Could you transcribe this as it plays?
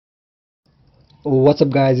What's up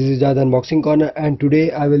guys, this is Jad Unboxing Corner, and today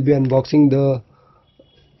I will be unboxing the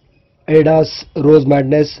Adidas Rose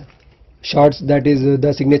Madness shorts, that is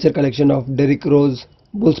the signature collection of Derrick Rose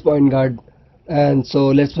Bulls point guard. And so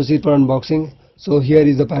let's proceed for unboxing. So here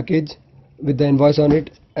is the package with the invoice on it,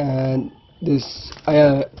 and this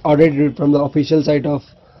I ordered it from the official site of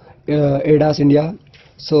Adidas India.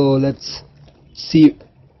 So let's see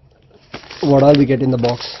what all we get in the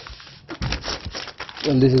box.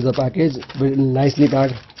 Well, this is the package, very nicely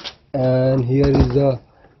packed, and here is the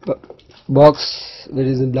box, which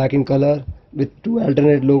is in black in color with two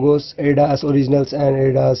alternate logos, Adidas Originals and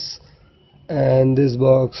Adidas. And this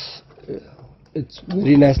box, it's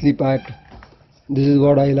very nicely packed. This is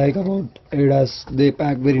what I like about Adidas, they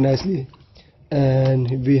pack very nicely. And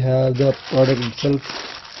we have the product itself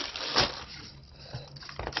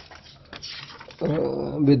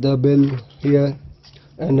with the bill here,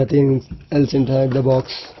 and nothing else inside the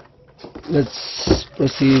box. Let's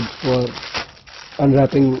proceed for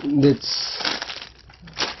unwrapping this.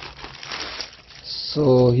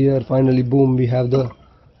 So here finally, boom, we have the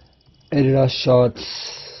Adidas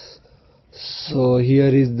shorts. So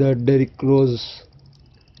here is the Derrick Rose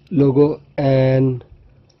logo and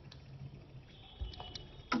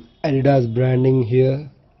Adidas branding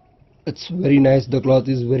here. It's very nice, the cloth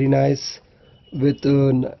is very nice with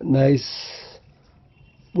a nice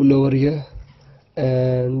pull over here.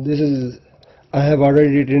 And this is, I have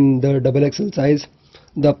ordered it in the XXL size.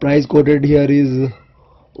 The price quoted here is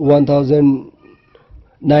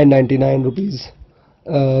 1999 rupees,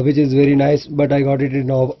 which is very nice, but I got it in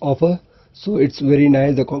offer, so it's very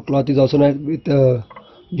nice. The cloth is also nice with a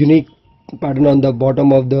unique pattern on the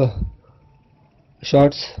bottom of the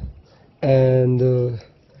shorts. And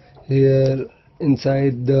here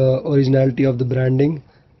inside, the originality of the branding.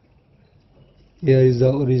 Here is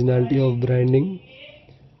the originality of branding.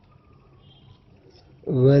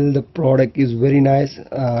 Well, the product is very nice.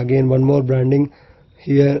 Again, one more branding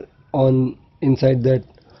here on inside that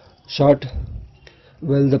short.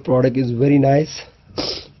 Well, the product is very nice.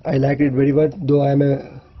 I liked it very much, though I am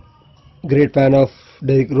a great fan of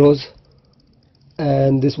Derrick Rose.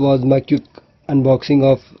 And this was my quick unboxing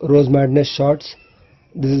of Rose Madness shorts.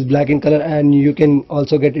 This is black in color, and you can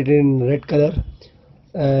also get it in red color.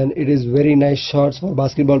 And it is very nice shorts for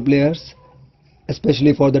basketball players,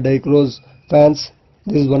 especially for the Derrick Rose fans.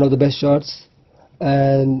 This is one of the best shorts.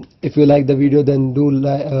 And if you like the video, then do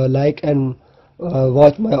like and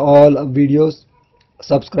watch my all videos.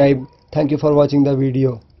 Subscribe. Thank you for watching the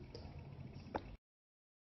video.